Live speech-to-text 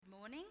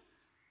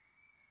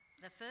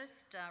The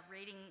first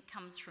reading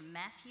comes from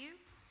Matthew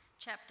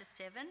chapter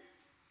 7,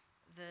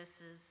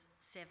 verses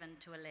 7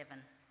 to 11.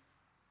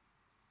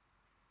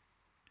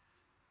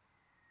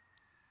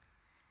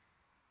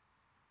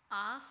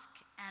 Ask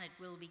and it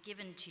will be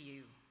given to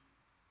you.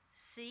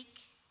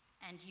 Seek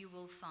and you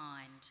will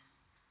find.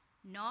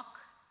 Knock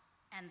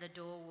and the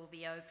door will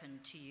be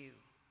opened to you.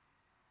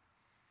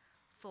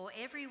 For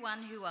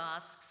everyone who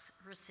asks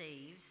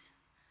receives,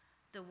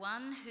 the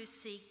one who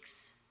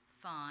seeks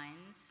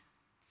finds,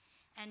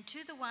 and to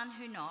the one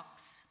who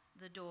knocks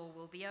the door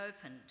will be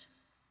opened.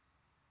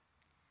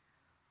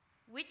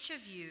 Which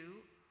of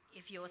you,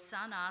 if your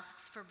son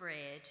asks for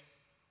bread,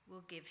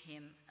 will give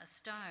him a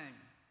stone?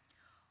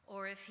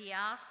 Or if he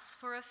asks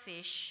for a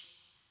fish,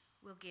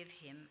 will give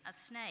him a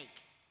snake?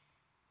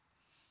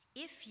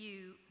 If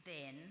you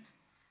then,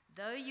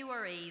 though you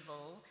are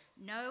evil,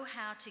 know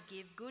how to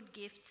give good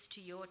gifts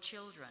to your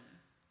children,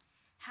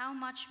 how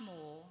much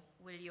more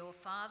will your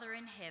Father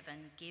in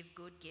heaven give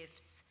good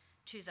gifts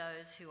to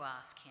those who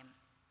ask him?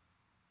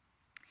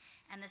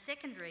 And the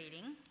second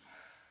reading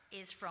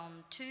is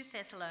from 2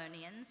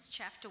 Thessalonians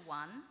chapter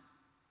 1,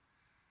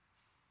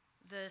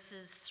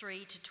 verses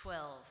 3 to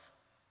 12.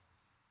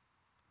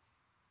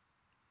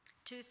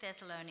 2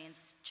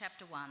 Thessalonians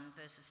chapter 1,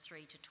 verses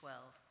 3 to 12.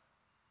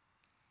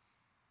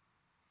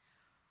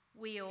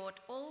 We ought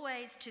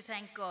always to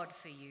thank God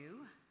for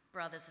you,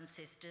 brothers and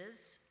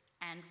sisters,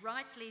 and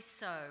rightly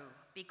so,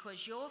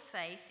 because your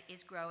faith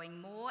is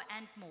growing more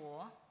and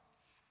more,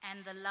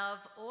 and the love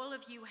all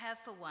of you have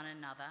for one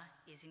another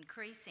is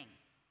increasing.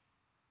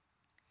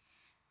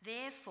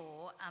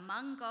 Therefore,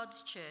 among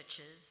God's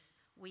churches,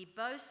 we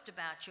boast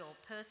about your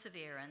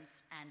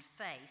perseverance and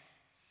faith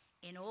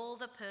in all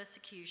the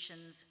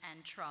persecutions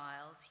and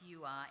trials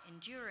you are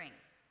enduring.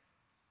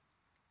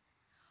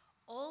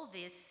 All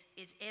this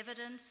is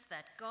evidence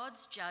that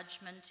God's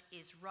judgment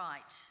is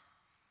right,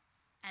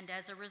 and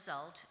as a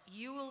result,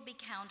 you will be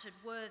counted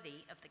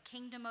worthy of the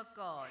kingdom of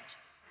God,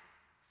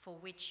 for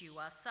which you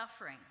are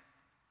suffering.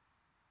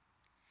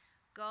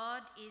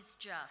 God is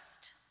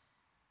just.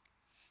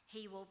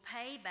 He will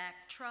pay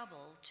back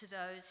trouble to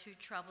those who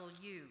trouble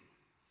you,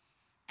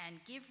 and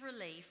give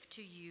relief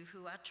to you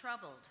who are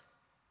troubled,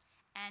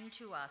 and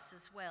to us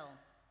as well.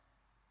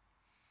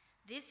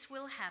 This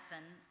will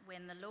happen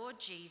when the Lord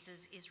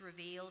Jesus is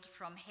revealed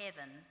from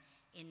heaven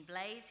in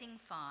blazing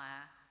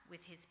fire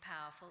with his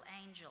powerful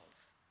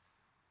angels.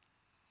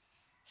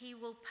 He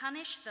will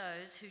punish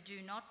those who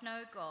do not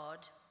know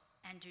God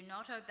and do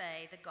not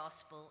obey the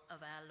gospel of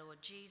our Lord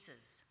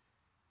Jesus.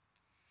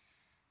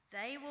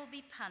 They will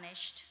be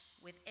punished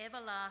with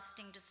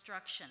everlasting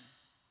destruction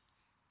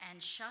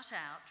and shut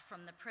out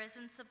from the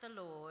presence of the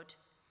Lord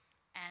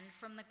and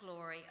from the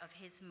glory of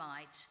his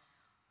might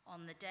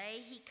on the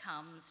day he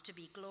comes to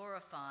be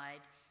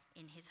glorified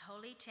in his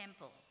holy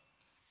temple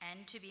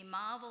and to be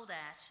marveled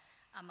at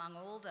among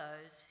all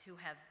those who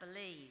have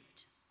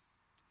believed.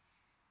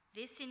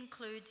 This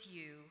includes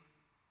you,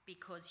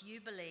 because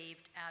you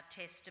believed our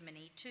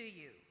testimony to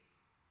you.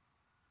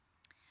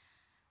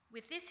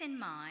 With this in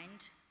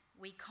mind,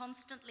 we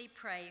constantly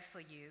pray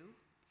for you,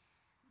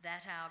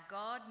 that our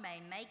God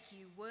may make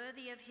you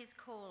worthy of his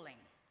calling,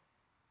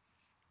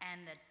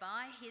 and that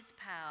by his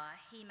power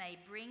he may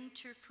bring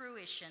to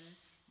fruition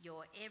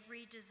your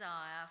every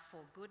desire for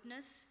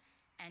goodness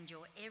and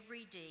your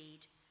every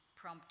deed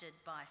prompted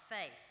by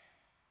faith.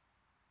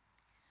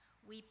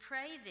 We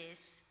pray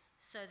this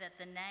so that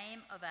the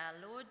name of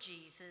our Lord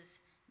Jesus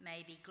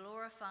may be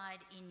glorified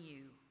in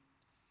you,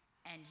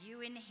 and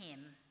you in him,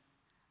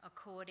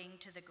 according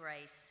to the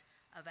grace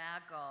of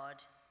our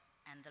God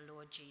and the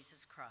Lord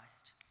Jesus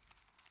Christ.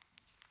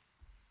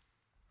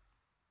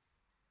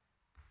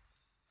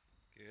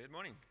 Good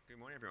morning,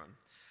 everyone.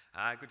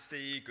 Good to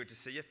see you, good to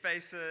see your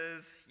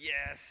faces.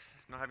 Yes,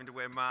 not having to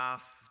wear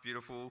masks, it's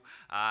beautiful.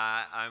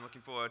 I'm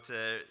looking forward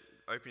to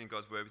opening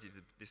God's Word with you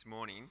this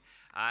morning.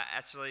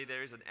 Actually,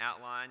 there is an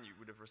outline you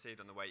would have received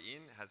on the way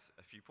in. It has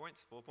a few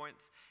points, 4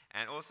 points.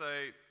 And also,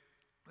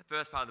 the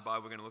first part of the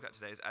Bible we're going to look at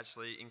today is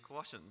actually in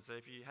Colossians. So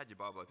if you had your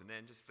Bible open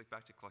then, just flick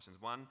back to Colossians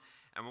 1,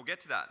 and we'll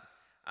get to that.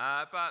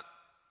 But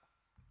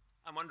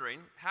I'm wondering,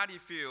 how do you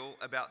feel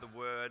about the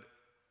word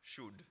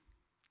should?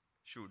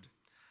 Should.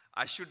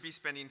 I should be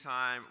spending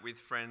time with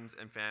friends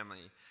and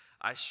family.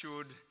 I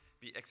should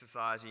be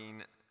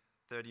exercising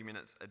 30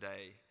 minutes a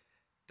day,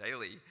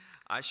 daily.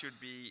 I should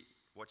be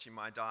watching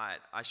my diet.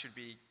 I should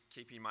be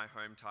keeping my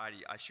home tidy.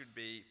 I should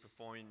be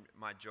performing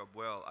my job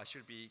well. I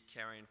should be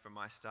caring for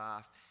my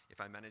staff if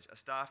I manage a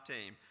staff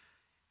team.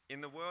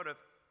 In the world of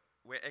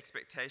where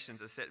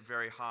expectations are set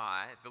very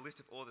high, the list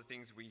of all the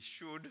things we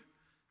should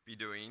be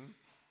doing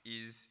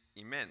is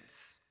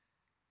immense.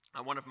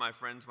 One of my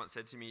friends once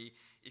said to me,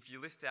 if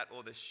you list out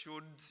all the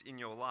shoulds in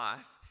your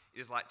life, it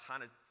is like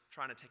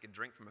trying to take a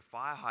drink from a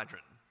fire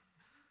hydrant.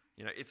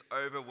 You know, it's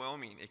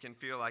overwhelming. It can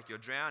feel like you're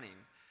drowning.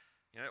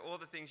 You know, all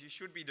the things you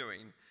should be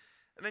doing.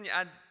 And then you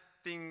add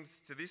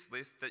things to this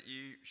list that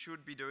you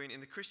should be doing in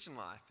the Christian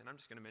life. And I'm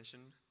just going to mention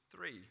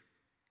 3.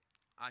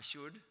 I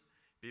should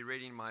be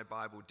reading my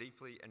Bible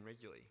deeply and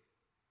regularly.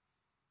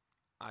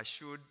 I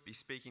should be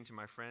speaking to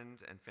my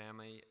friends and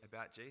family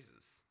about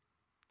Jesus.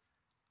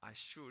 I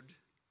should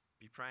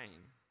be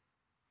praying.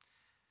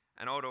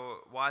 An older,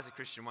 wiser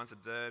Christian once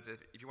observed that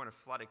if you want to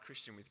flood a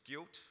Christian with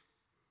guilt,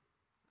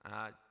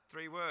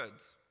 3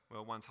 words,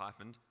 well, one's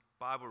hyphened: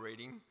 Bible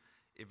reading,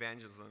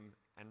 evangelism,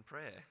 and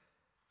prayer.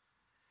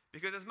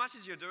 Because as much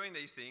as you're doing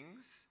these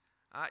things,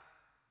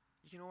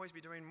 you can always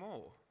be doing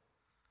more.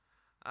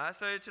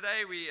 So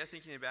today we are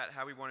thinking about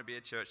how we want to be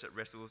a church that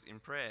wrestles in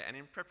prayer. And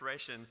in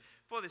preparation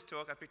for this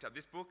talk, I picked up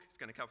this book. It's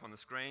going to come up on the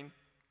screen.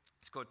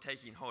 It's called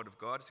Taking Hold of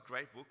God. It's a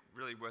great book,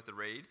 really worth a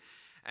read.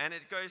 And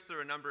it goes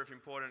through a number of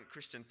important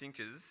Christian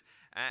thinkers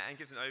and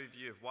gives an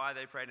overview of why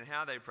they prayed and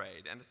how they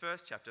prayed. And the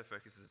first chapter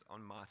focuses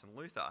on Martin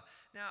Luther.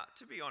 Now,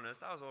 to be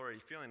honest, I was already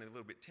feeling a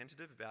little bit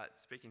tentative about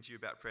speaking to you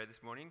about prayer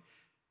this morning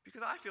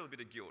because I feel a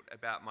bit of guilt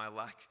about my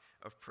lack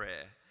of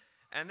prayer.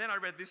 And then I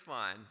read this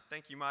line: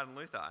 "Thank you, Martin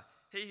Luther.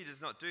 He who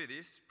does not do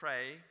this,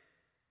 pray,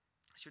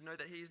 should know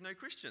that he is no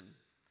Christian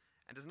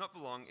and does not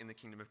belong in the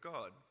kingdom of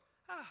God."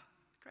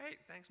 Great,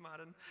 thanks,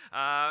 Martin.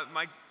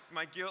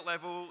 My guilt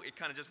level, it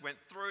kind of just went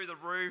through the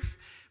roof.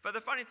 But the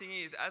funny thing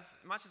is, as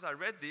much as I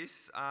read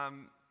this,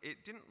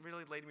 it didn't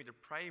really lead me to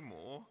pray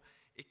more.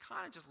 It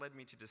kind of just led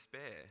me to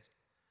despair.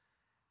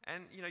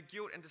 And,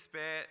 guilt and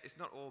despair is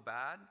not all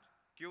bad.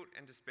 Guilt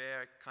and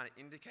despair are kind of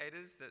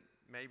indicators that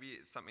maybe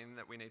it's something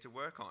that we need to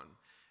work on.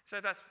 So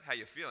if that's how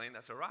you're feeling,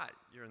 that's all right.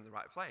 You're in the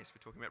right place.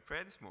 We're talking about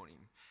prayer this morning.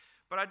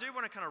 But I do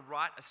want to kind of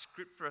write a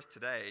script for us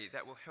today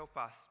that will help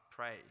us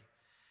pray.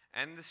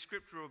 And the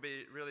script will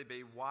really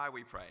be why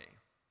we pray.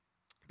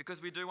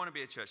 Because we do want to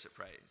be a church that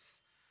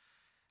prays.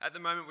 At the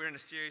moment, we're in a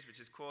series which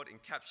is called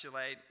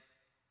Encapsulate.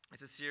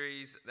 It's a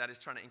series that is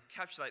trying to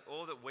encapsulate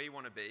all that we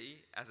want to be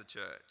as a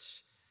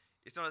church.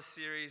 It's not a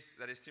series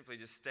that is simply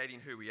just stating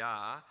who we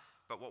are,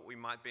 but what we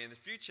might be in the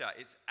future.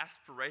 It's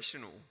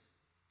aspirational.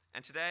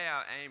 And today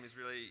our aim is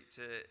really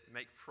to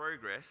make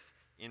progress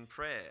in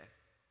prayer.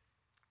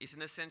 It's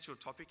an essential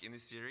topic in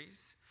this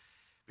series.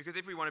 Because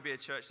if we want to be a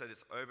church that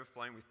is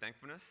overflowing with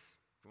thankfulness,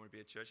 if we want to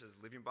be a church that is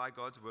living by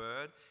God's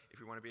word, if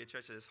we want to be a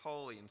church that is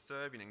holy and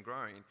serving and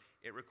growing,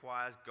 it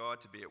requires God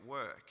to be at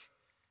work.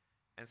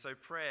 And so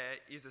prayer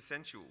is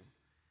essential.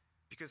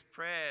 Because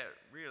prayer,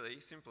 really,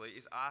 simply,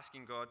 is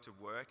asking God to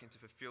work and to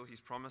fulfill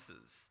his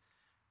promises.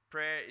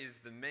 Prayer is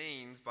the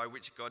means by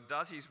which God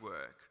does his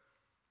work.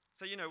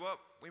 So you know what?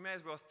 We may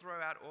as well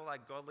throw out all our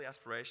godly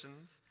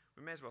aspirations.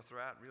 We may as well throw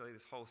out, really,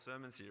 this whole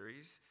sermon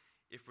series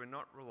if we're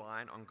not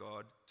relying on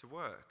God to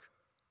work.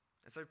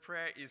 And so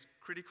prayer is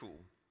critical.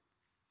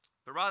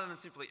 But rather than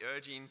simply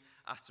urging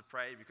us to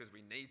pray because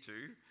we need to,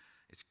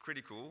 it's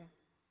critical.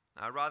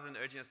 Rather than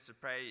urging us to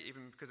pray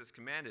even because it's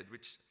commanded,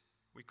 which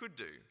we could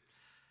do,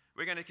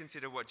 we're going to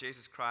consider what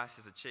Jesus Christ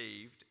has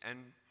achieved, and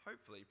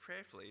hopefully,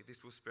 prayerfully,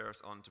 this will spur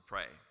us on to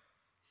pray.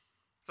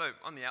 So,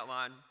 on the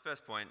outline,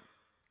 first point,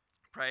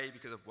 pray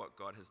because of what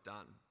God has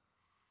done.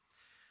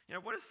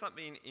 What is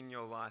something in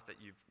your life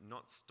that you've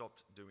not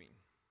stopped doing?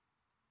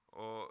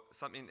 Or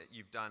something that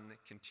you've done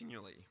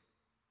continually?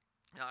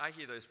 Now, I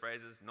hear those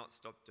phrases, not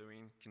stop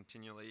doing,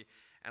 continually,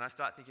 and I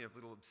start thinking of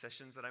little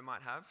obsessions that I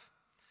might have.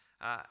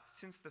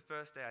 Since the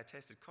first day I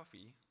tasted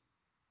coffee,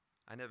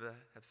 I never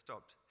have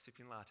stopped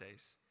sipping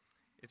lattes.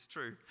 It's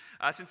true.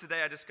 Since the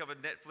day I discovered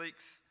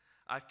Netflix,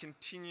 I've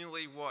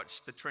continually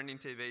watched the trending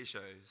TV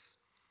shows.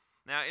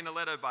 Now, in a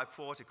letter by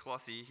Paul to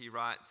Colossae, he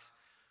writes,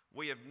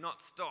 We have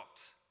not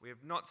stopped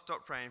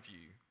praying for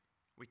you.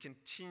 We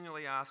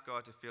continually ask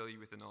God to fill you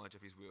with the knowledge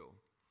of his will.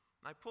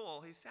 Now,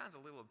 Paul, he sounds a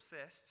little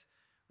obsessed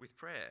with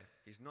prayer.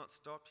 He's not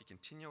stopped. He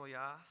continually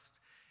asked.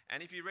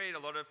 And if you read a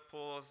lot of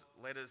Paul's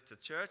letters to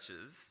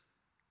churches,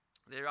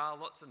 there are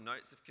lots of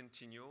notes of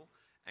continual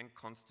and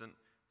constant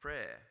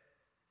prayer.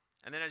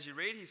 And then as you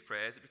read his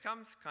prayers, it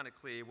becomes kind of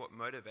clear what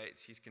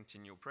motivates his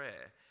continual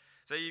prayer.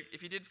 So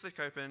if you did flick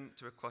open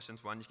to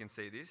Colossians 1, you can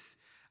see this.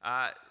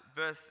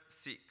 Verse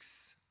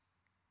 6.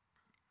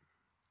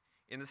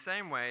 In the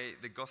same way,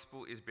 the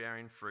gospel is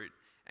bearing fruit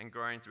and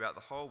growing throughout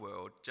the whole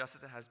world, just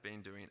as it has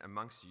been doing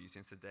amongst you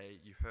since the day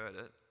you heard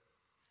it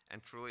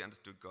and truly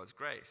understood God's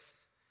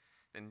grace.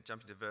 Then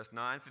jumping to verse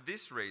 9. For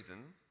this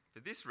reason,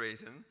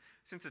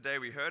 since the day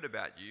we heard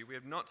about you, we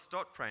have not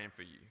stopped praying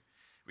for you.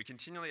 We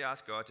continually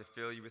ask God to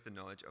fill you with the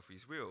knowledge of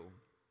his will.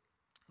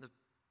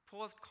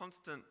 Paul's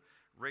constant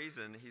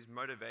reason, his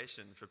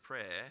motivation for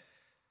prayer,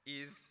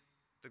 is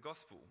the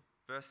gospel.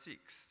 Verse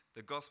 6,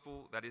 the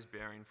gospel that is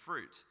bearing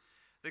fruit.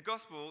 The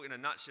gospel, in a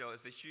nutshell,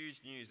 is the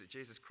huge news that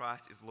Jesus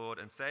Christ is Lord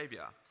and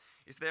Saviour.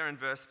 It's there in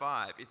verse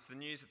 5. It's the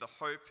news that the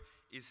hope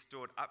is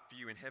stored up for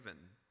you in heaven,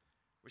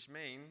 which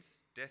means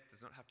death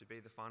does not have to be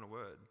the final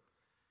word.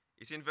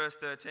 It's in verse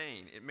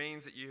 13. It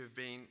means that you have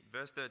been,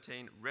 verse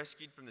 13,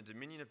 rescued from the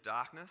dominion of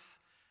darkness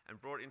and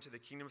brought into the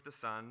kingdom of the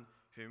Son,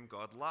 whom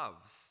God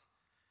loves.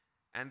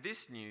 And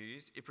this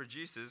news, it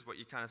produces what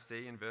you kind of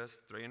see in verse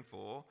 3 and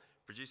 4,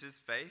 produces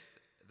faith,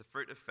 the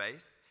fruit of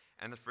faith,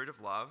 and the fruit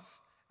of love,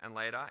 and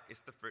later,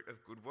 it's the fruit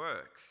of good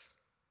works.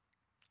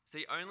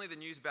 See, only the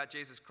news about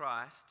Jesus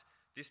Christ,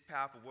 this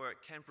powerful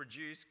work, can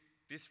produce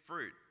this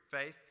fruit: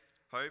 faith,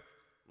 hope,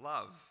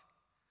 love.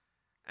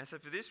 And so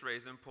for this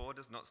reason, Paul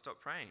does not stop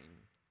praying.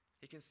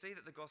 He can see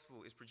that the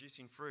gospel is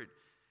producing fruit,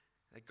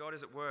 that God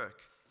is at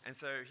work, and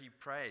so he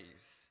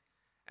prays.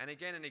 And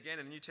again in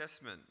the New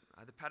Testament,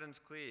 the pattern's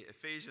clear.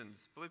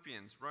 Ephesians,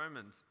 Philippians,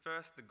 Romans,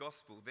 first the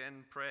gospel,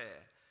 then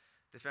prayer.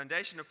 The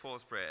foundation of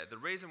Paul's prayer, the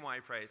reason why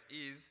he prays,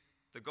 is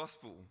the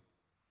gospel.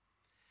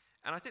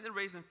 And I think the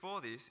reason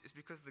for this is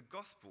because the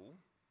gospel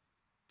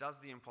does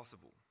the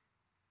impossible.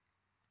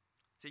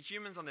 See,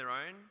 humans on their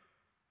own,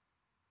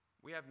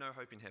 we have no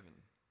hope in heaven.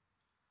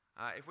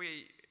 If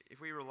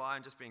we rely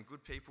on just being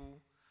good people,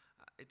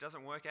 it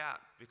doesn't work out,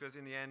 because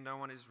in the end, no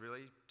one is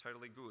really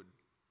totally good.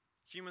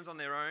 Humans on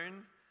their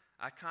own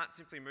can't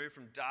simply move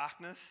from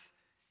darkness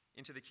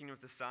into the kingdom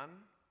of the sun,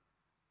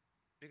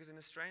 because in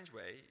a strange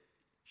way,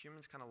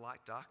 humans kind of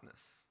like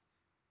darkness.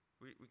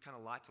 We kind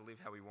of like to live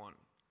how we want.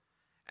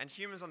 And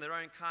humans on their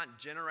own can't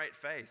generate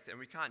faith, and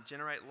we can't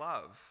generate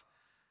love,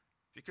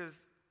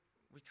 because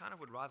we kind of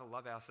would rather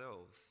love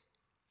ourselves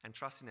and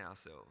trust in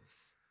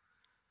ourselves.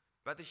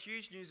 But the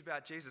huge news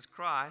about Jesus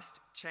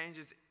Christ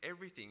changes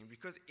everything,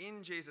 because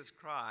in Jesus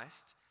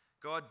Christ,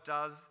 God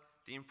does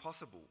the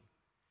impossible.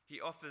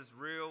 He offers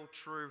real,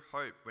 true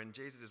hope when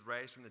Jesus is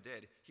raised from the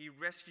dead. He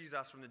rescues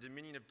us from the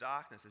dominion of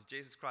darkness as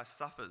Jesus Christ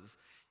suffers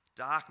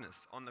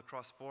darkness on the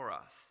cross for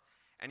us.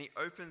 And he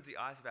opens the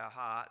eyes of our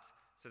hearts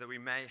so that we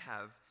may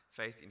have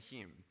faith in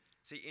him.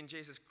 See, in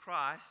Jesus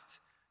Christ,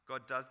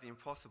 God does the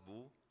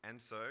impossible, and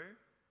so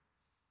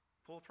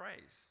Paul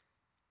prays.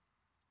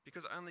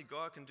 Because only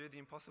God can do the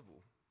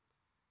impossible.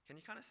 Can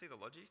you kind of see the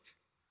logic?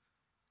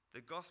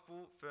 The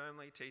gospel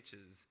firmly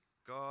teaches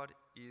God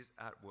is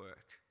at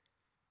work.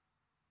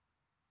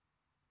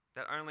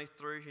 That only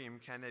through him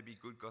can there be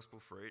good gospel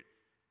fruit,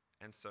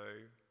 and so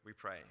we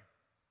pray.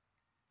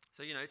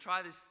 So,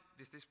 try this.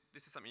 This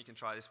is something you can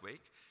try this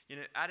week.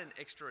 Add an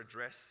extra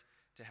address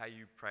to how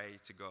you pray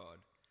to God.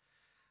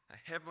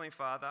 Heavenly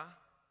Father,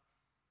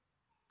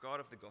 God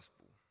of the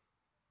gospel,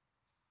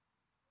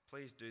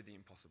 please do the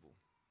impossible.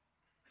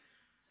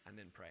 And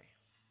then pray.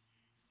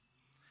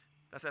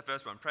 That's our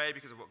first one. Pray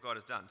because of what God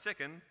has done.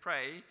 Second,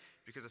 pray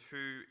because of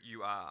who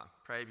you are.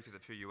 Pray because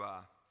of who you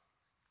are.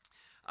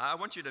 I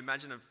want you to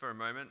imagine for a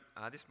moment,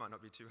 this might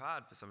not be too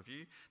hard for some of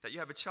you, that you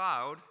have a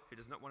child who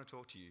does not want to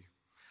talk to you.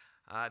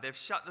 They've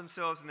shut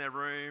themselves in their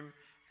room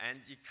and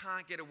you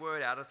can't get a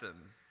word out of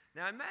them.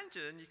 Now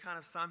imagine you kind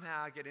of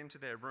somehow get into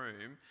their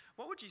room.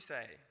 What would you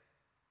say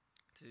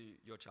to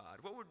your child?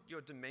 What would your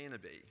demeanour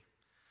be?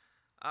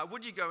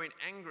 Would you go in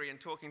angry and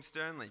talking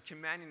sternly,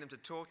 commanding them to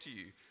talk to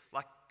you,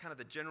 like kind of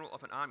the general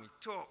of an army?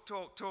 Talk,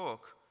 talk,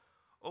 talk.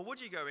 Or would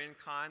you go in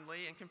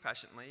kindly and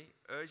compassionately,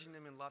 urging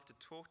them in love to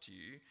talk to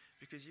you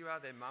because you are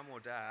their mum or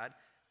dad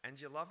and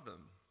you love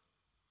them?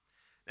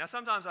 Now,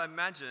 sometimes I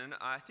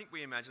think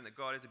we imagine that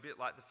God is a bit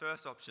like the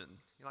first option,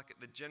 like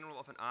the general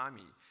of an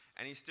army,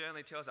 and he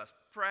sternly tells us,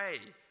 pray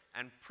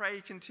and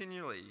pray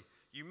continually.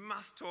 You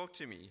must talk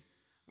to me,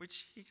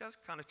 which he does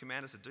kind of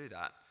command us to do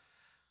that.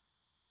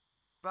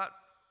 But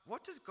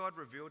what does God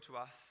reveal to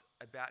us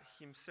about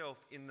himself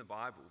in the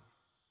Bible?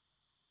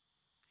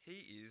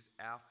 He is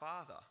our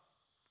Father,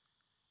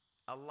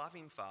 a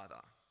loving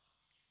Father.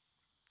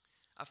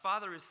 Our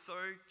Father is so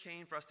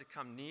keen for us to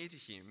come near to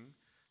him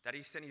that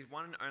he sent his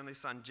one and only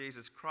Son,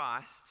 Jesus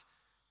Christ,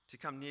 to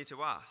come near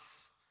to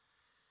us.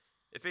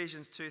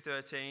 Ephesians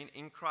 2:13,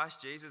 in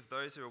Christ Jesus,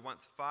 those who were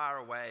once far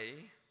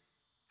away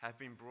have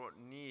been brought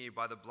near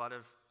by the blood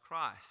of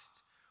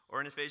Christ.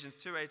 Or in Ephesians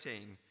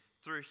 2:18,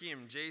 through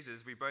him,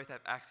 Jesus, we both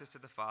have access to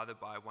the Father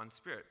by one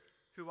Spirit.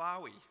 Who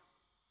are we?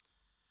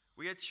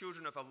 We are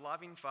children of a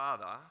loving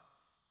Father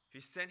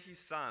who sent his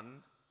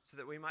Son so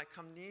that we might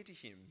come near to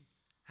him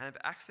and have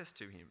access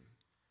to him.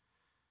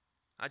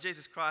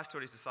 Jesus Christ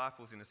taught his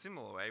disciples in a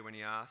similar way when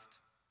he asked,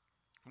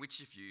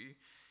 which of you,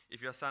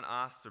 if your son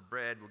asks for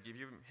bread, will give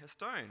you a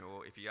stone,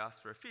 or if he asks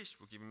for a fish,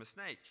 will give him a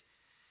snake?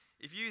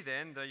 If you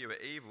then, though you are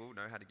evil,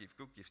 know how to give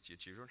good gifts to your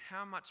children,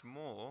 how much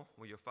more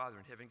will your Father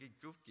in heaven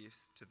give good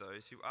gifts to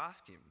those who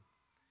ask him?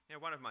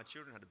 One of my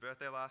children had a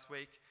birthday last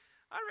week.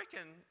 I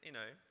reckon,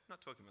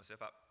 not talking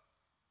myself up,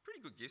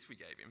 pretty good gifts we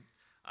gave him.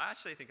 I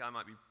actually think I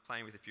might be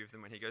playing with a few of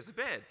them when he goes to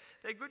bed.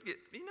 They're good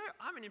gifts.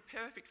 I'm an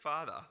imperfect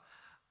father,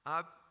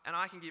 and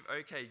I can give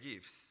okay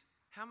gifts.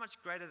 How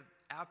much greater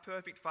our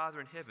perfect Father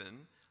in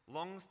heaven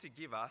longs to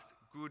give us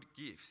good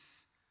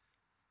gifts.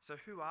 So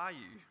who are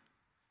you?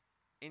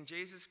 In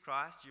Jesus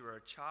Christ, you are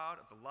a child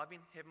of the loving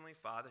Heavenly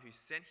Father who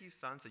sent his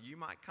Son so you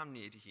might come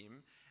near to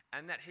him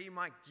and that he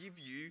might give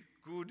you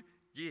good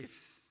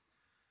gifts.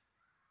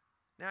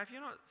 Now, if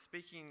you're not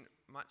speaking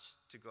much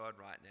to God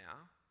right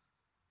now,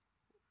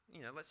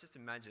 let's just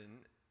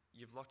imagine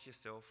you've locked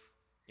yourself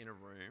in a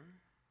room.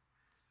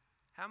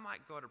 How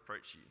might God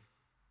approach you?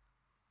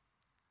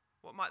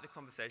 What might the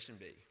conversation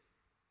be?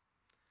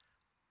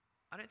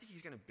 I don't think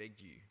he's going to beg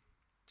you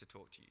to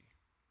talk to you.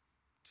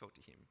 Talk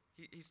to him.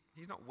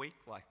 He's not weak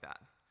like that.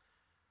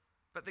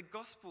 But the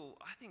gospel,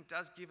 I think,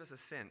 does give us a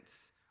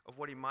sense of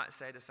what he might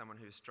say to someone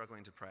who is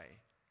struggling to pray.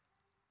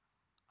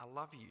 I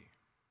love you.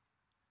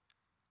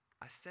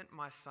 I sent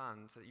my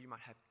Son so that you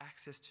might have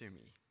access to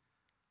me.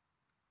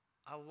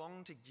 I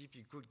long to give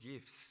you good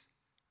gifts.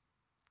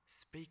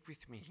 Speak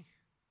with me.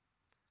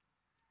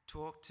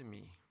 Talk to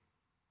me.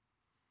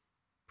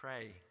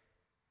 Pray.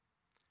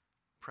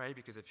 Pray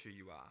because of who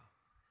you are,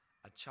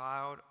 a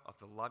child of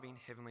the loving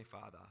Heavenly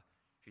Father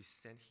who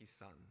sent his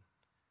Son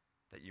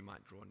that you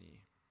might draw near.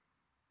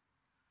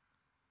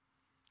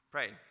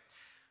 Pray.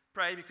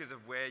 Pray because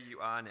of where you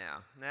are now.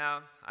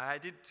 Now, I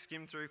did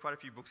skim through quite a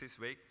few books this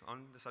week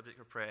on the subject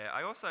of prayer.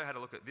 I also had a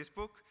look at this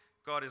book,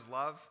 God is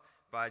Love,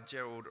 by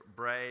Gerald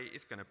Bray.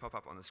 It's going to pop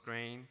up on the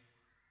screen.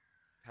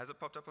 Has it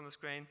popped up on the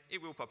screen?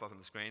 It will pop up on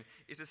the screen.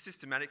 It's a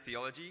systematic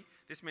theology.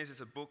 This means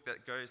it's a book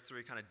that goes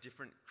through kind of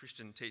different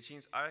Christian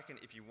teachings. I reckon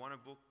if you want a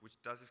book which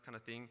does this kind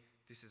of thing,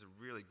 this is a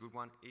really good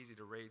one, easy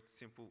to read,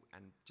 simple,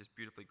 and just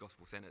beautifully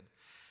gospel-centered.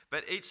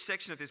 But each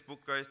section of this book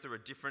goes through a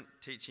different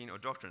teaching or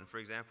doctrine. For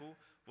example,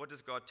 what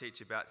does God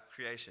teach about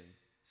creation,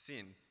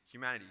 sin,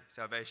 humanity,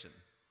 salvation?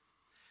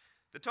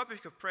 The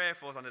topic of prayer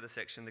falls under the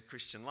section, the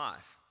Christian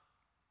life.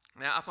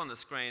 Now, up on the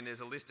screen,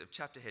 there's a list of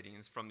chapter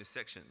headings from this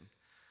section.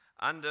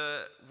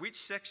 Under which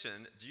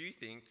section do you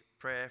think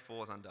prayer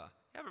falls under?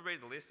 You have a read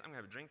of the list. I'm going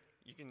to have a drink.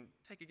 You can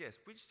take a guess.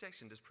 Which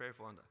section does prayer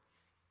fall under?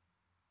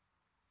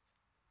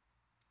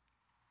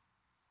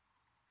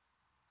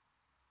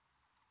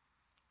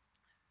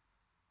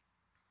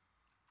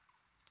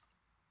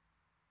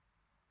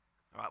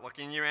 All right, lock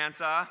in your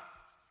answer.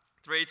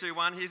 3, 2,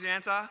 1. Here's your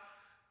answer.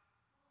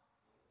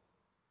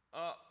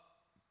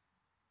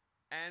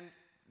 And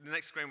the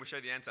next screen will show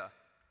the answer.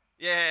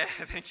 Yeah,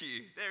 thank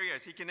you. There he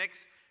goes. He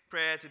connects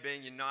prayer to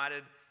being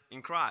united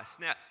in Christ.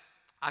 Now,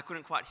 I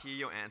couldn't quite hear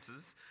your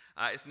answers.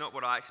 It's not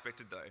what I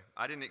expected, though.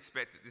 I didn't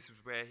expect that this was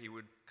where he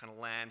would kind of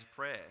land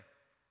prayer.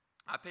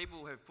 People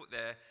who have put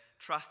their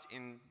trust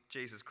in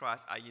Jesus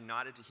Christ are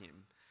united to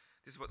him.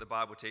 This is what the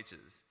Bible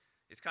teaches.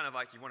 It's kind of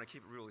like you want to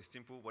keep it really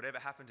simple. Whatever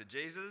happened to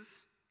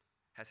Jesus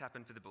has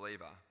happened for the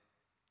believer.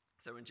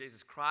 So when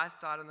Jesus Christ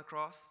died on the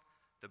cross,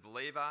 the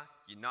believer,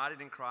 united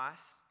in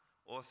Christ,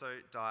 also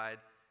died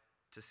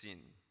to sin.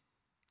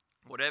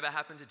 Whatever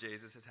happened to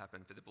Jesus has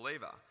happened for the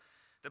believer.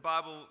 The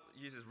Bible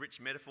uses rich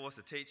metaphors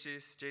to teach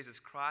this. Jesus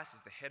Christ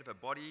is the head of a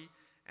body,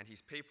 and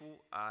his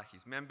people are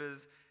his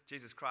members.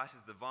 Jesus Christ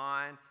is the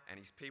vine, and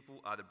his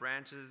people are the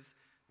branches.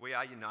 We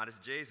are united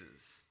to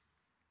Jesus.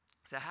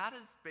 So how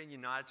does being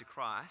united to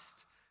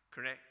Christ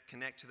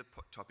connect to the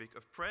topic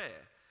of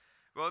prayer?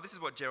 Well, this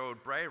is what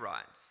Gerald Bray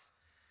writes.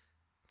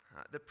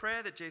 The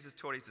prayer that Jesus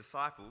taught his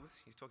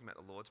disciples, he's talking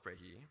about the Lord's Prayer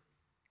here,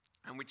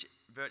 and which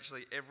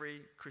virtually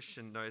every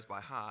Christian knows by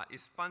heart,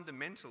 is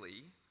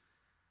fundamentally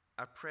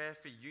a prayer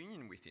for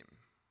union with him.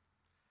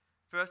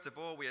 First of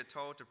all, we are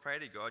told to pray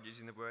to God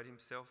using the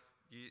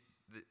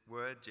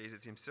word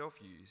Jesus himself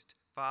used,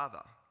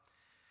 Father.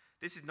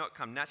 This did not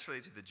come naturally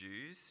to the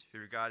Jews, who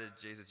regarded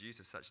Jesus' use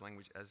of such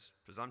language as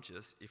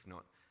presumptuous, if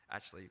not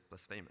actually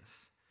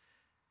blasphemous.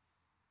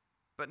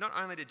 But not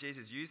only did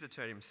Jesus use the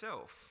term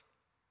himself,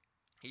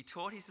 he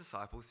taught his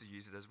disciples to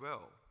use it as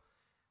well,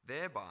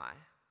 thereby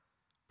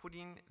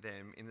putting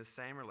them in the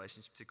same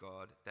relationship to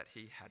God that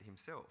he had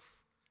himself.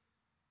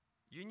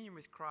 Union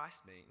with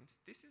Christ means,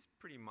 this is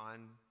pretty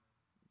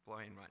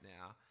mind-blowing right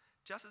now,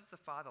 just as the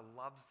Father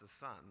loves the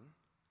Son,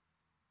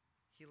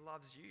 he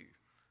loves you.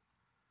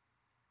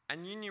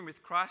 And union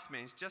with Christ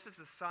means, just as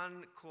the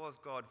Son calls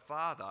God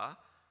Father,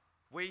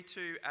 we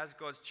too, as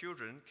God's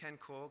children, can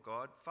call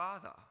God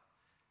Father.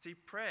 See,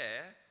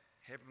 prayer,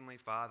 Heavenly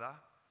Father,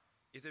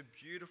 is a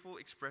beautiful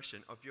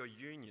expression of your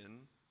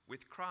union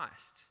with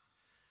Christ.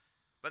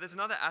 But there's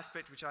another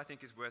aspect which I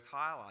think is worth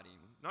highlighting.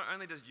 Not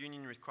only does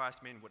union with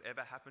Christ mean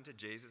whatever happened to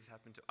Jesus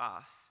happened to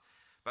us,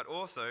 but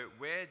also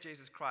where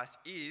Jesus Christ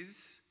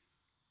is,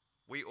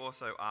 we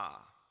also are.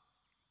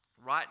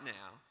 Right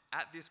now,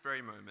 at this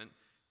very moment,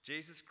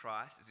 Jesus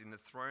Christ is in the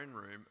throne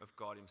room of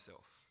God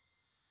himself.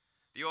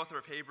 The author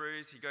of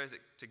Hebrews, he goes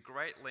to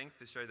great length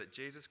to show that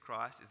Jesus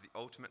Christ is the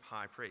ultimate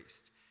high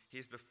priest. He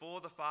is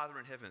before the Father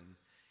in heaven,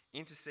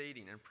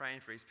 interceding and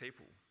praying for his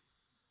people.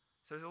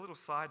 So as a little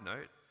side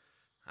note,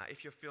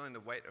 if you're feeling the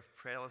weight of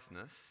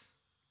prayerlessness,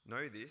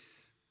 know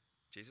this,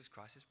 Jesus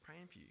Christ is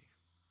praying for you.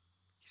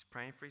 He's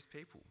praying for his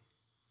people.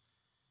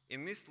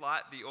 In this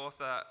light, the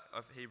author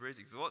of Hebrews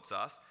exhorts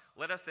us,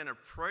 let us then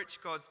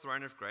approach God's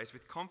throne of grace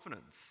with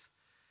confidence,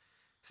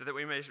 so that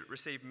we may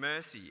receive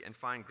mercy and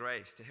find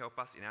grace to help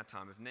us in our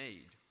time of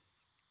need.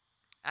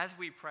 As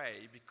we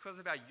pray, because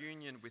of our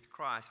union with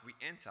Christ, we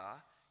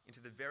enter into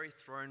the very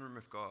throne room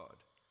of God.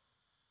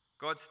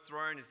 God's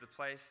throne is the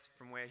place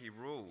from where he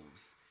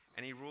rules,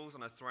 and he rules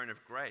on a throne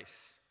of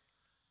grace.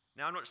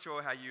 Now, I'm not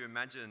sure how you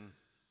imagine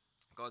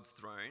God's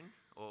throne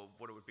or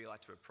what it would be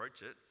like to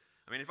approach it.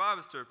 I mean, if I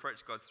was to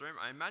approach God's throne,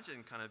 I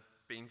imagine kind of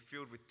being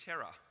filled with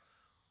terror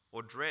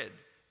or dread,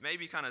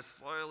 maybe kind of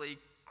slowly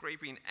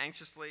creeping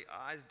anxiously,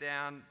 eyes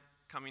down,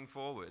 coming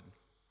forward.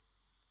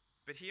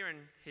 But here in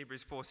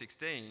Hebrews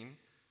 4:16,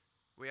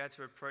 we are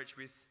to approach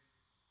with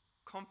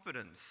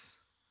confidence,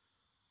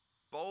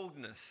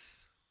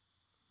 boldness,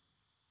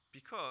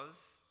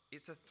 because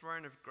it's a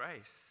throne of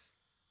grace,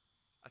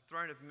 a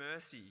throne of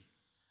mercy,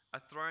 a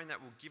throne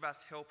that will give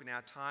us help in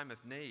our time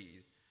of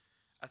need,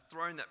 a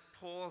throne that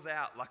pours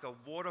out like a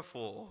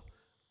waterfall,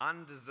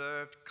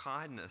 undeserved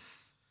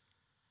kindness.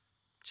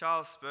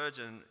 Charles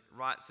Spurgeon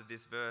writes of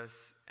this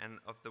verse and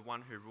of the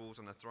one who rules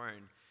on the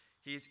throne.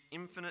 He is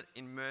infinite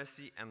in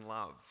mercy and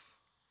love,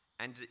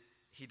 and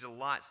he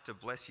delights to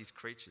bless his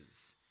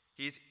creatures.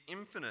 He is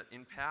infinite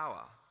in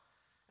power,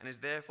 and is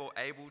therefore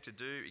able to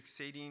do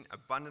exceeding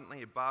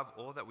abundantly above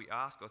all that we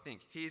ask or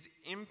think. He is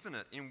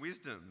infinite in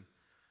wisdom,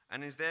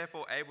 and is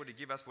therefore able to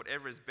give us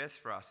whatever is best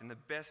for us in the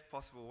best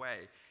possible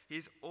way. He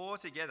is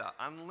altogether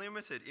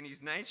unlimited in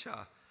his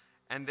nature,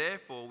 and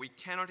therefore we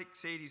cannot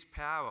exceed his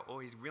power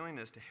or his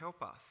willingness to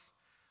help us.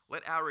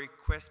 Let our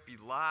requests be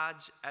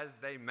large as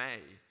they may.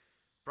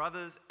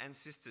 Brothers and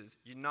sisters,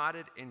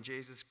 united in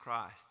Jesus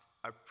Christ,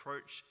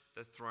 approach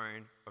the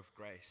throne of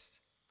grace.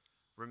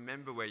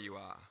 Remember where you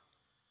are.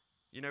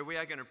 You know, we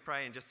are going to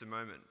pray in just a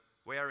moment.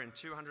 We are in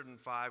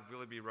 205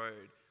 Willoughby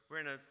Road. We're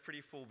in a pretty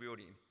full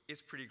building.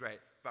 It's pretty great.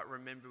 But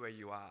remember where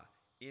you are,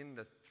 in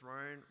the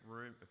throne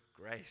room of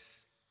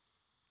grace.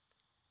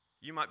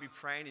 You might be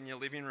praying in your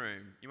living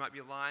room. You might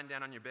be lying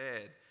down on your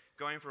bed,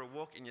 going for a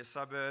walk in your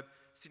suburb,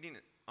 sitting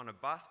on a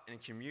bus and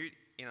a commute,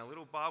 in a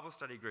little Bible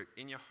study group,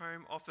 in your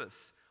home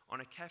office,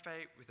 on a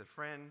cafe with a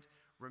friend.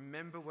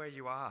 Remember where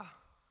you are.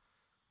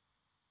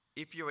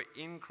 If you are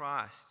in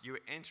Christ, you are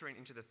entering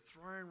into the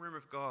throne room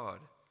of God,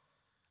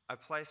 a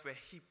place where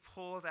he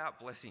pours out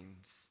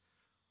blessings.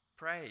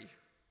 Pray.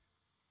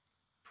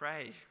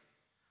 Pray.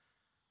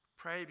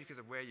 Pray because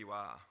of where you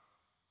are.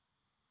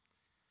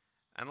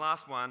 And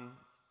last one,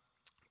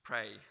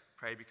 pray.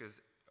 Pray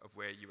because of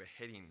where you are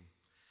heading.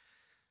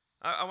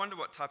 I wonder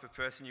what type of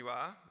person you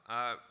are.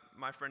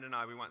 My friend and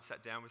I, we once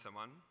sat down with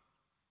someone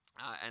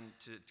and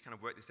to kind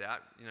of work this out,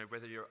 you know,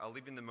 whether you're a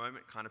live in the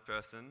moment kind of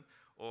person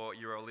or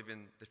you're a live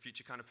in the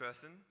future kind of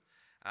person.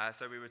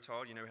 So we were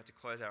told, you know, we had to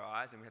close our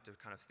eyes and we had to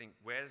kind of think,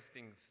 where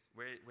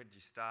did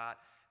you start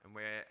and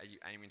where are you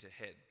aiming to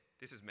head?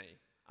 This is me.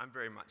 I'm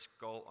very much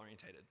goal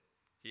orientated,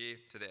 here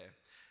to there.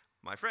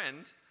 My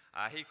friend,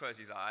 he closed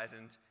his eyes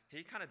and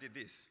he kind of did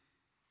this.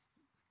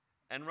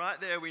 And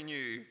right there we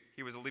knew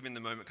he was a live in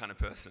the moment kind of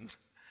person.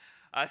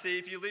 See,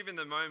 if you live in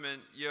the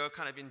moment, you're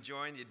kind of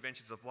enjoying the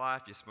adventures of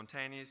life, you're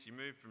spontaneous, you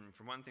move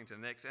from one thing to the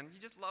next, and you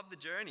just love the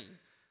journey,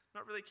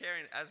 not really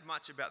caring as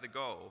much about the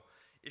goal.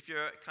 If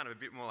you're kind of a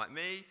bit more like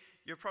me,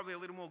 you're probably a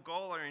little more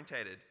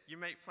goal-orientated. You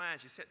make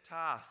plans, you set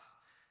tasks.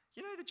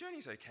 You know, the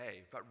journey's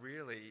okay, but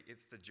really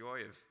it's the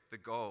joy of the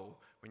goal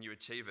when you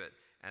achieve it,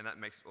 and that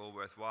makes it all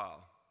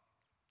worthwhile.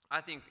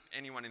 I think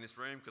anyone in this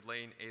room could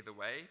lean either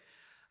way,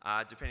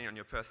 depending on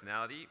your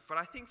personality, but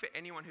I think for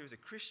anyone who is a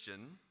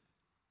Christian,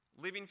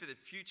 living for the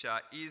future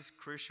is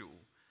crucial,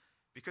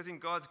 because in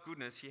God's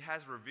goodness, he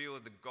has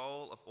revealed the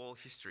goal of all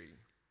history.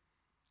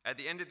 At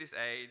the end of this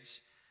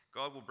age,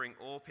 God will bring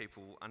all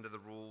people under the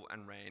rule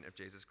and reign of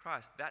Jesus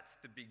Christ. That's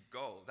the big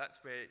goal. That's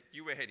where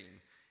you were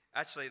heading.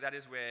 Actually, that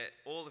is where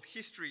all of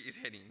history is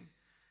heading.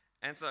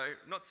 And so,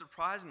 not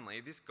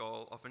surprisingly, this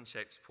goal often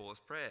shapes Paul's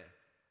prayer.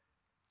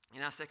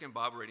 In our second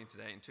Bible reading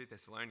today in 2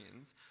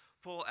 Thessalonians,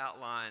 Paul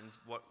outlines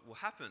what will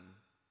happen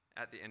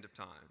at the end of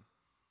time.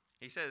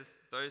 He says,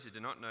 those who do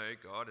not know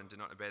God and do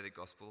not obey the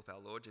gospel of our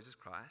Lord Jesus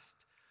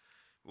Christ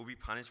will be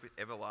punished with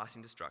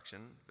everlasting destruction,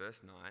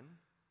 verse 9.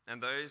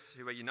 And those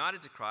who are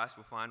united to Christ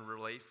will find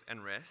relief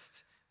and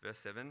rest, verse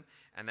 7,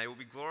 and they will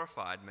be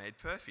glorified, made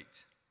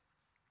perfect.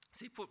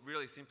 See, put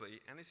really simply,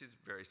 and this is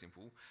very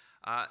simple,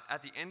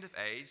 at the end of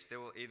age, there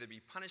will either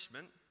be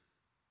punishment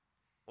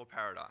or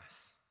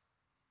paradise.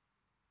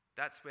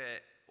 That's where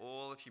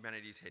all of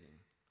humanity is heading.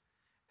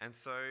 And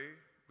so,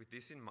 with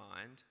this in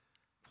mind,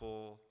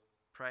 Paul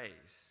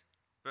prays.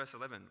 Verse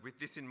 11, with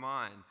this in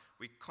mind,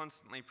 we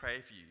constantly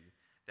pray for you,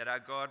 that our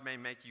God may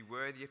make you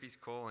worthy of his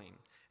calling,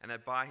 and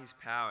that by his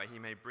power he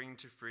may bring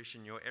to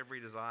fruition your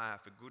every desire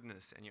for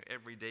goodness and your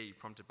every deed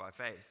prompted by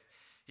faith.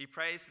 He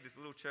prays for this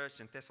little church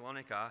in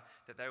Thessalonica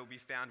that they will be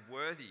found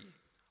worthy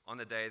on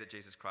the day that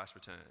Jesus Christ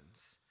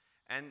returns.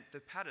 And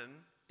the pattern,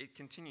 it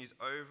continues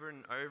over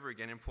and over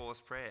again in Paul's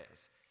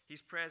prayers.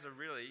 His prayers are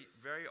really,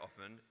 very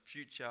often,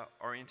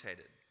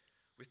 future-orientated,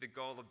 with the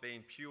goal of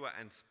being pure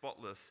and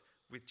spotless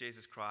with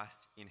Jesus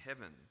Christ in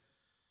heaven.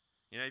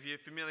 You know, if you're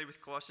familiar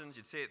with Colossians,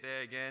 you'd see it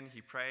there again.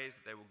 He prays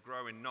that they will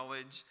grow in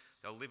knowledge,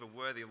 they'll live a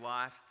worthy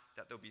life,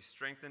 that they'll be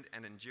strengthened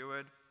and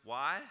endured.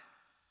 Why?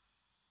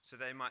 So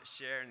they might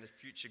share in the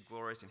future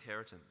glorious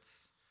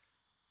inheritance.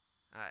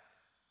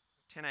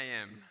 10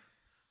 a.m.,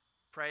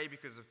 pray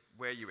because of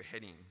where you are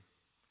heading.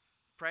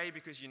 Pray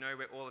because you know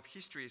where all of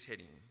history is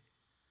heading.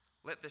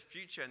 Let the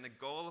future and the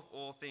goal of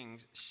all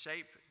things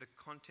shape the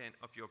content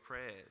of your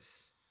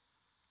prayers.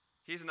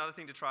 Here's another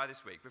thing to try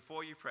this week.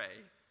 Before you pray,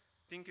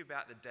 think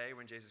about the day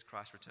when Jesus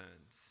Christ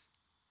returns.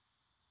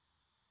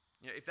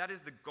 You know, if that is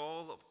the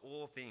goal of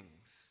all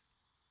things,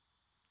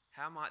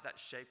 how might that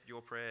shape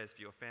your prayers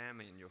for your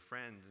family and your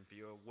friends and for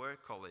your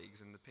work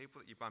colleagues and the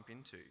people that you bump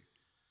into?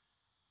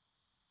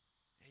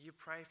 You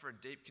pray for a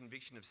deep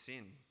conviction of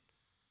sin.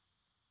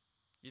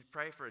 You'd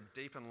pray for a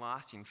deep and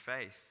lasting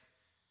faith.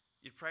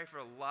 You'd pray for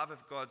a love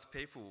of God's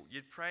people.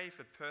 You'd pray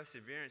for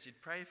perseverance.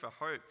 You'd pray for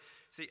hope.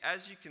 See,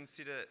 as you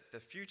consider the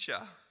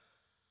future,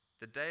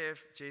 the day of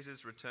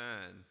Jesus'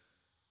 return,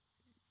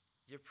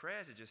 your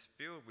prayers are just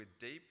filled with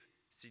deep,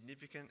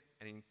 significant,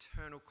 and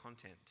eternal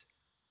content.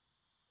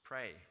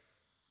 Pray.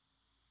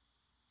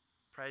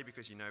 Pray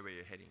because you know where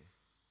you're heading.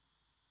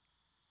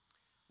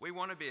 We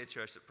want to be a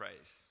church that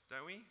prays,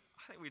 don't we?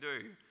 I think we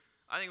do.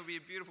 I think it would be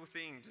a beautiful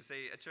thing to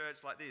see a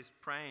church like this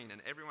praying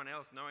and everyone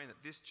else knowing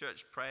that this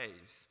church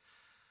prays.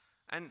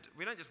 And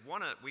we don't just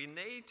want it, we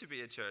need to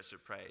be a church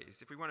that prays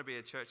if we want to be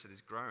a church that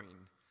is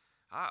growing.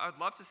 I'd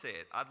love to see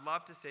it. I'd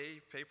love to see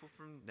people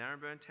from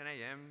Narrabeen 10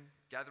 a.m.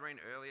 gathering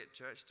early at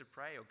church to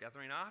pray or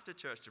gathering after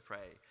church to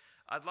pray.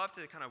 I'd love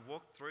to kind of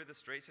walk through the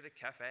streets at a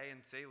cafe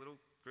and see little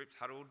groups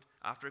huddled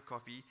after a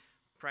coffee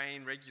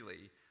praying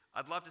regularly.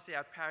 I'd love to see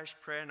our parish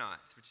prayer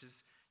nights, which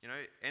is,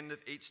 end of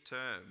each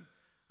term,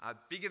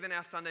 bigger than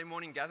our Sunday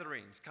morning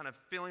gatherings, kind of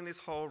filling this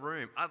whole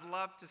room. I'd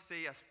love to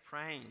see us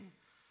praying.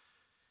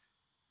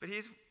 But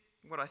here's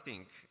what I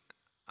think.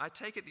 I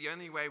take it the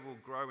only way we'll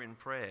grow in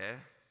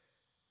prayer,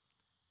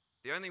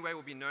 the only way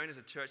we'll be known as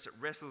a church that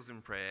wrestles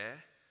in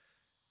prayer,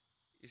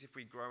 is if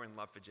we grow in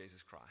love for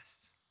Jesus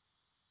Christ.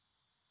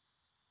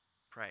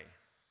 Pray.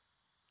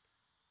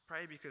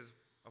 Pray because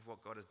of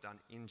what God has done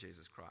in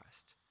Jesus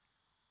Christ.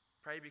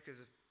 Pray because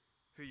of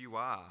who you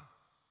are.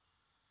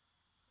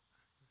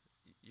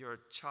 You're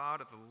a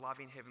child of the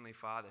loving Heavenly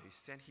Father who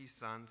sent his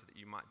Son so that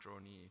you might draw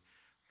near.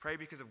 Pray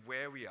because of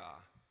where we are,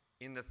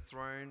 in the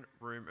throne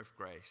room of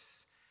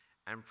grace.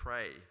 And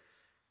pray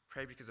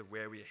because of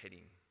where we are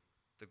heading,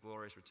 the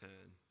glorious return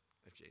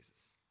of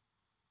Jesus.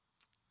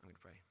 I'm going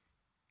to pray.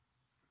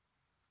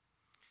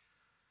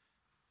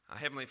 Our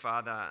Heavenly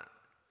Father,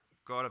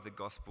 God of the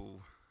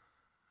gospel,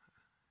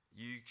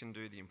 you can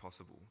do the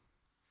impossible.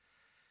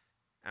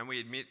 And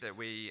we admit that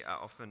we are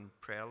often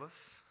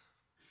prayerless.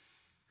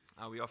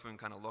 We often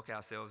kind of lock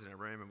ourselves in a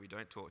room and we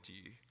don't talk to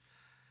you.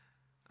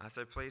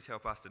 So please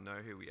help us to know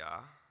who we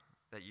are,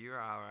 that you are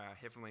our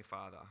Heavenly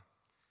Father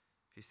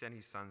who sent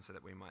his Son so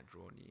that we might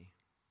draw near.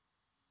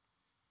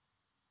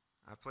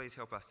 Please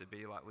help us to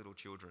be like little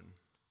children,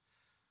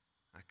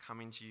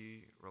 coming to you,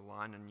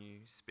 relying on you,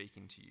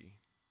 speaking to you.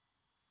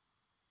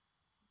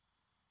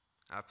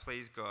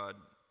 Please, God,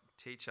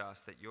 teach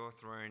us that your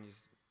throne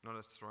is not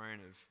a throne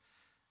of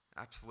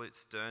absolute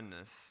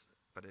sternness,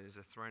 but it is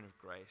a throne of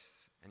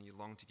grace, and you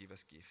long to give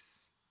us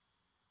gifts.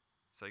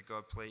 So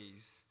God,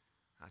 please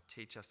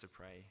teach us to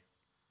pray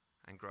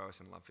and grow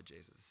us in love for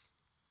Jesus.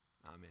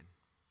 Amen.